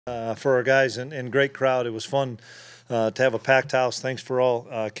for our guys and great crowd. It was fun to have a packed house. Thanks for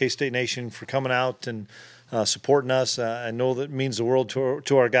all K-State Nation for coming out and supporting us. I know that means the world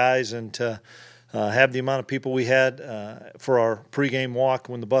to our guys, and to have the amount of people we had for our pregame walk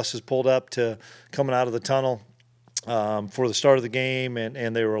when the buses pulled up to coming out of the tunnel for the start of the game,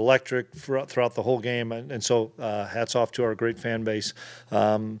 and they were electric throughout the whole game. And so hats off to our great fan base.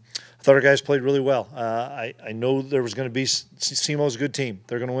 I thought our guys played really well. I know there was going to be – SEMO's a good team.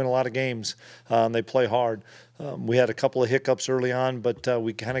 They're going to win a lot of games. They play hard. We had a couple of hiccups early on, but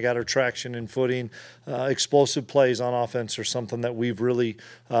we kind of got our traction and footing. Explosive plays on offense are something that we've really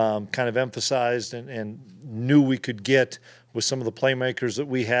kind of emphasized and knew we could get with some of the playmakers that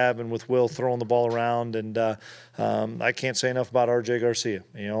we have, and with Will throwing the ball around. And I can't say enough about R.J. Garcia.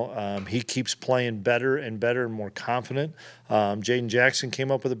 He keeps playing better and better and more confident. Jaden Jackson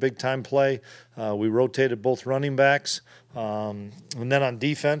came up with a big-time play. We rotated both running backs. And then on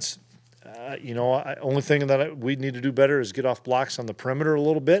defense, only thing that we need to do better is get off blocks on the perimeter a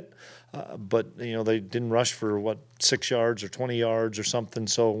little bit. But they didn't rush for 6 yards or 20 yards or something.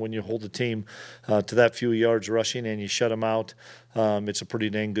 So when you hold the team to that few yards rushing and you shut them out, it's a pretty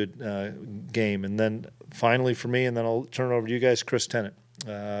dang good game. And then finally for me, and then I'll turn it over to you guys, Chris Tennant.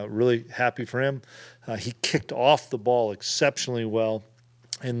 Really happy for him. He kicked off the ball exceptionally well.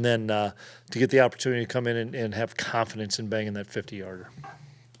 And then to get the opportunity to come in and have confidence in banging that 50-yarder.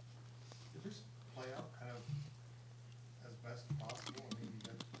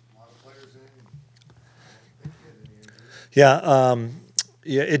 Yeah,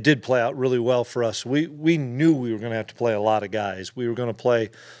 it did play out really well for us. We knew we were going to have to play a lot of guys. We were going to play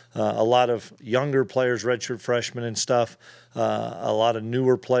a lot of younger players, redshirt freshmen and stuff, a lot of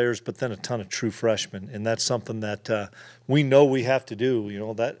newer players, but then a ton of true freshmen. And that's something that we know we have to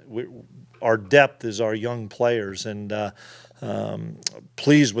do. Our depth is our young players, and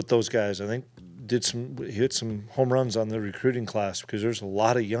pleased with those guys. I think hit some home runs on the recruiting class, because there's a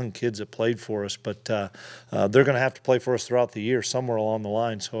lot of young kids that played for us, but they're going to have to play for us throughout the year somewhere along the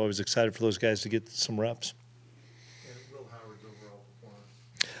line. So I was excited for those guys to get some reps. And Will Howard's overall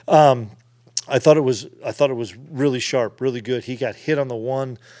performance? I thought it was really sharp, really good. He got hit on the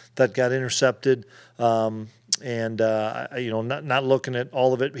one that got intercepted. Not looking at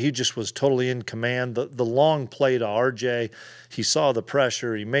all of it, he just was totally in command. The long play to RJ, he saw the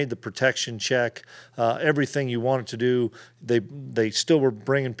pressure, he made the protection check, everything you wanted to do. They still were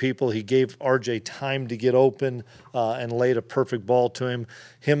bringing people. He gave RJ time to get open and laid a perfect ball to him.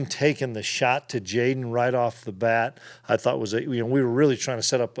 Him taking the shot to Jaden right off the bat, I thought we were really trying to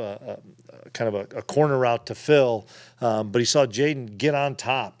set up a corner route to Phil, but he saw Jaden get on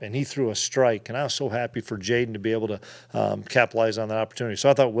top, and he threw a strike. And I was so happy for Jaden to be able to capitalize on that opportunity. So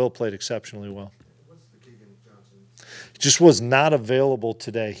I thought Will played exceptionally well. What's the Keegan Johnson? He just was not available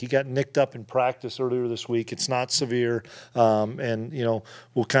today. He got nicked up in practice earlier this week. It's not severe, and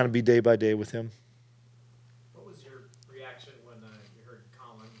we'll kind of be day by day with him. What was your reaction when you heard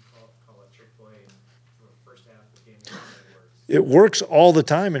Colin call a trick play in the first half of the game? It works all the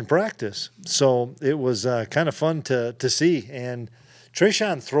time in practice, so it was kind of fun to see. And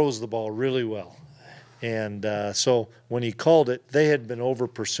Trayshawn throws the ball really well, and so when he called it, they had been over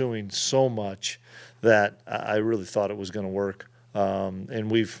pursuing so much that I really thought it was going to work. And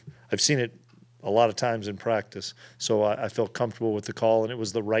I've seen it a lot of times in practice, so I felt comfortable with the call, and it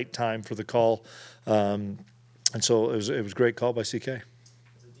was the right time for the call. And so it was a great call by CK.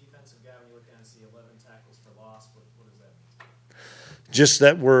 Just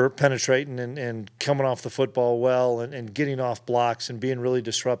that we're penetrating and coming off the football well, and getting off blocks and being really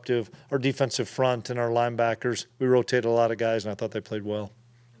disruptive. Our defensive front and our linebackers, we rotated a lot of guys, and I thought they played well.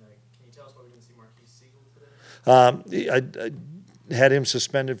 Can you tell us why we didn't see Marquise Siegel today? I had him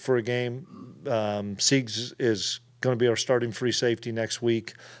suspended for a game. Siegs is going to be our starting free safety next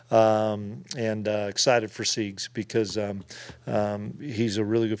week, and excited for Siegs because he's a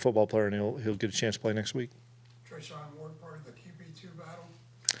really good football player, and he'll get a chance to play next week. Trayshawn Ward, part of the QB2 battle?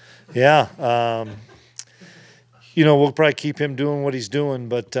 Yeah. We'll probably keep him doing what he's doing,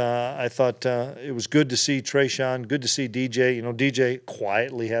 but I thought it was good to see Trayshawn, good to see DJ. DJ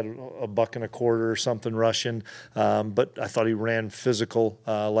quietly had a buck and a quarter or something rushing, but I thought he ran physical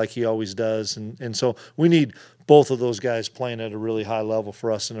like he always does. And so we need both of those guys playing at a really high level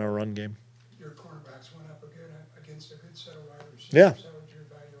for us in our run game. Your cornerbacks went up against a good set of wide receivers. Yeah.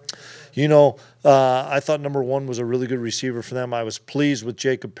 I thought number one was a really good receiver for them. I was pleased with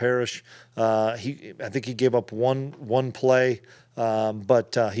Jacob Parrish. I think he gave up one play,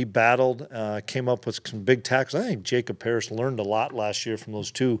 but he battled, came up with some big tackles. I think Jacob Parrish learned a lot last year from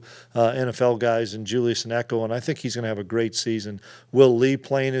those two NFL guys, and Julius and Echo, and I think he's going to have a great season. Will Lee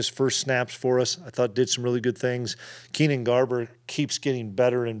playing his first snaps for us, I thought did some really good things. Keenan Garber keeps getting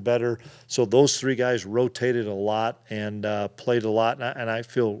better and better. So those three guys rotated a lot and played a lot, and I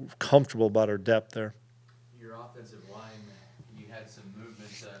feel comfortable about our depth there. Your offensive line, you had some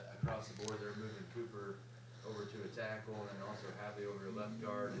movements across the board. They're moving Cooper over to a tackle and then also Hadley over to left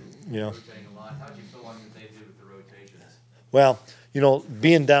guard and rotating a lot. How did you feel like that they did with the rotations? Well,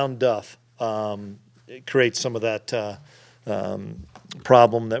 being down Duff, it creates some of that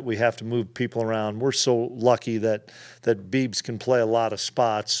problem that we have to move people around. We're so lucky that Beebs can play a lot of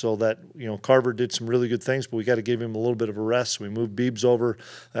spots, so that Carver did some really good things, but we got to give him a little bit of a rest. So we moved Beebs over.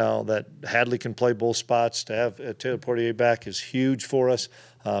 That Hadley can play both spots. To have Taylor Portier back is huge for us.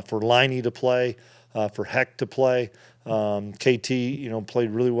 For Liney to play, for Heck to play. KT,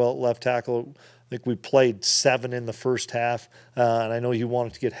 played really well at left tackle. I think we played 7 in the first half, and I know he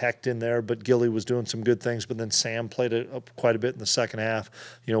wanted to get Hecht in there, but Gilly was doing some good things. But then Sam played quite a bit in the second half.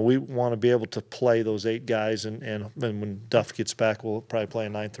 We want to be able to play those 8 guys, and when Duff gets back, we'll probably play a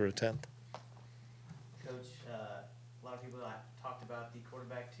 9th or a 10th. Coach, a lot of people talked about the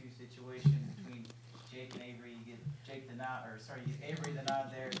quarterback 2 situation between Jake and Avery. You get Jake the nod, you get Avery the nod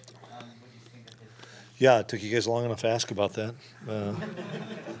there. What do you think of his performance? Yeah, it took you guys long enough to ask about that.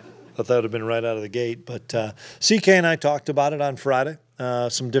 Thought that would have been right out of the gate. But CK and I talked about it on Friday,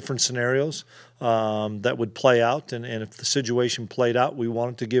 some different scenarios that would play out. And if the situation played out, we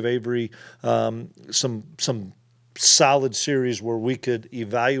wanted to give Avery some solid series where we could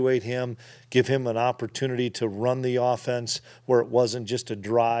evaluate him, give him an opportunity to run the offense where it wasn't just a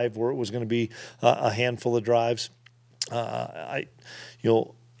drive, where it was going to be a handful of drives.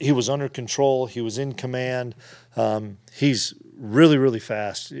 He was under control. He was in command. He's really, really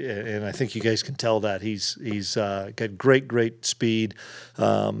fast, and I think you guys can tell that. He's got great speed.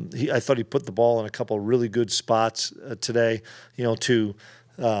 I thought he put the ball in a couple of really good spots today, to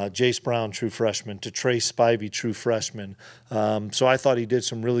Jace Brown, true freshman, to Trey Spivey, true freshman. So I thought he did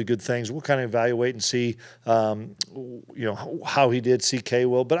some really good things. We'll kind of evaluate and see, how he did. CK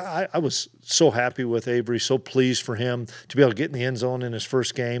will. But I was so happy with Avery, so pleased for him to be able to get in the end zone in his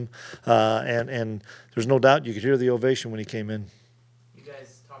first game. And there's no doubt you could hear the ovation when he came in. You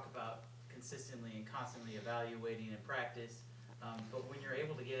guys talk about consistently and constantly evaluating in practice, but when you're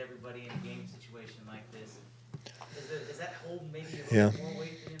able to get everybody in a game situation like this, does that hold maybe a little more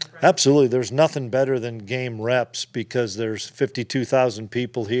weight than in practice? Absolutely. There's nothing better than game reps because there's 52,000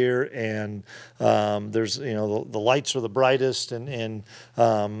 people here, and there's the lights are the brightest, and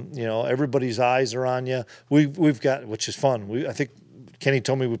everybody's eyes are on you. We've got, which is fun. I think Kenny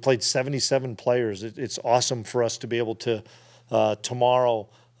told me we played 77 players. It's awesome for us to be able to tomorrow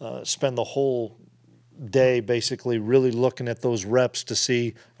spend the whole day basically really looking at those reps to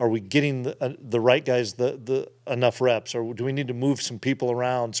see, are we getting the right guys the enough reps, or do we need to move some people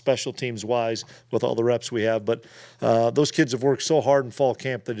around special teams wise with all the reps we have. But those kids have worked so hard in fall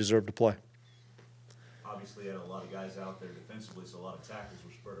camp, they deserve to play. Obviously, you had a lot of guys out there defensively, so a lot of tackles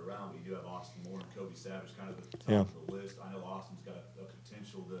were spread around. But you do have Austin Moore and Kobe Savage kind of at the top of the list. I know Austin's got a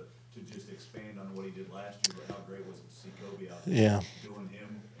potential to just expand on what he did last year, but how great was it to see Kobe out there doing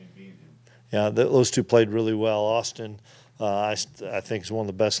him and being him? Yeah, those two played really well. Austin, I think, is one of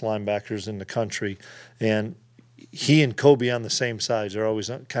the best linebackers in the country. And he and Kobe on the same sides are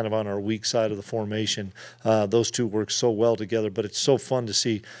always kind of on our weak side of the formation. Those two work so well together, but it's so fun to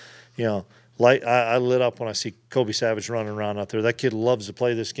see, I lit up when I see Kobe Savage running around out there. That kid loves to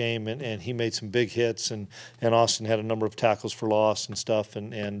play this game, and he made some big hits, and Austin had a number of tackles for loss and stuff,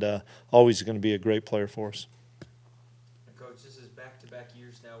 and always going to be a great player for us. And Coach, this is back-to-back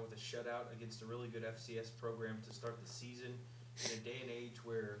years now with a shutout against a really good FCS program to start the season in a day and age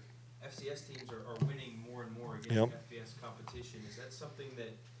where FCS teams are winning more and more against FBS competition. Is that something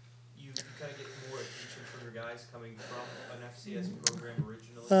that you kind of get more attention from your guys coming from an FCS program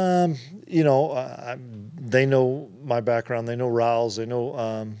originally? They know my background. They know Riles. They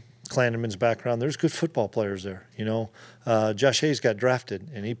know Klieman's background. There's good football players there. Josh Hayes got drafted,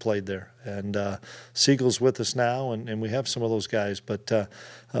 and he played there. And Siegel's with us now, and we have some of those guys. But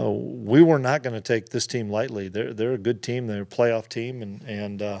we were not going to take this team lightly. They're a good team. They're a playoff team,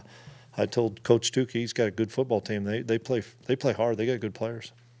 and I told Coach Tukey he's got a good football team. They play hard. They got good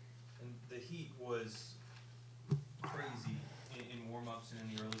players. And the heat was crazy in warm-ups and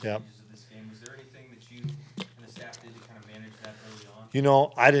in the early stages of this game. Was there anything that you and the staff did to kind of manage that that early on? You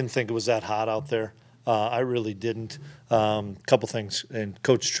know, I didn't think it was that hot out there. I really didn't. Couple things, and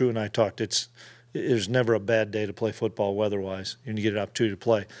Coach True and I talked. There's never a bad day to play football weather-wise, and you get an opportunity to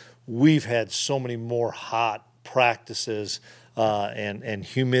play. We've had so many more hot practices and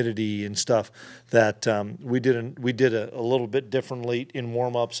humidity and stuff that we did a little bit differently in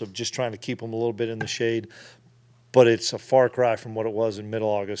warm-ups of just trying to keep them a little bit in the shade. But it's a far cry from what it was in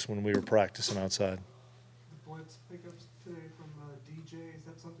mid-August when we were practicing outside. The blitz pickups today from DJ, is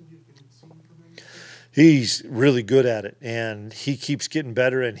that something you've been seeing from him? He's really good at it, and he keeps getting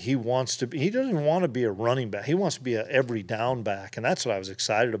better, and he doesn't want to be a running back. He wants to be a every down back, and that's what I was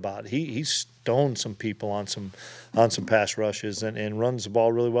excited about. He stoned some people on some pass rushes and runs the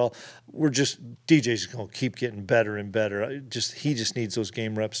ball really well. DJ's going to keep getting better and better. He just needs those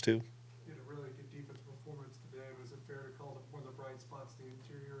game reps too. You had a really good defensive performance today. Was it fair to call it one of the bright spots, the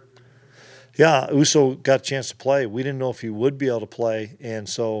interior of your defense? Yeah, Uso got a chance to play. We didn't know if he would be able to play, and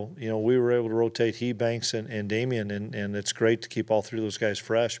so we were able to rotate he, Banks, and Damian, and it's great to keep all three of those guys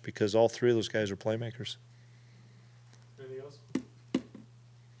fresh because all three of those guys are playmakers. Anything else?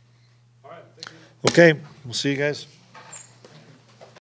 All right, thank you. Okay, we'll see you guys.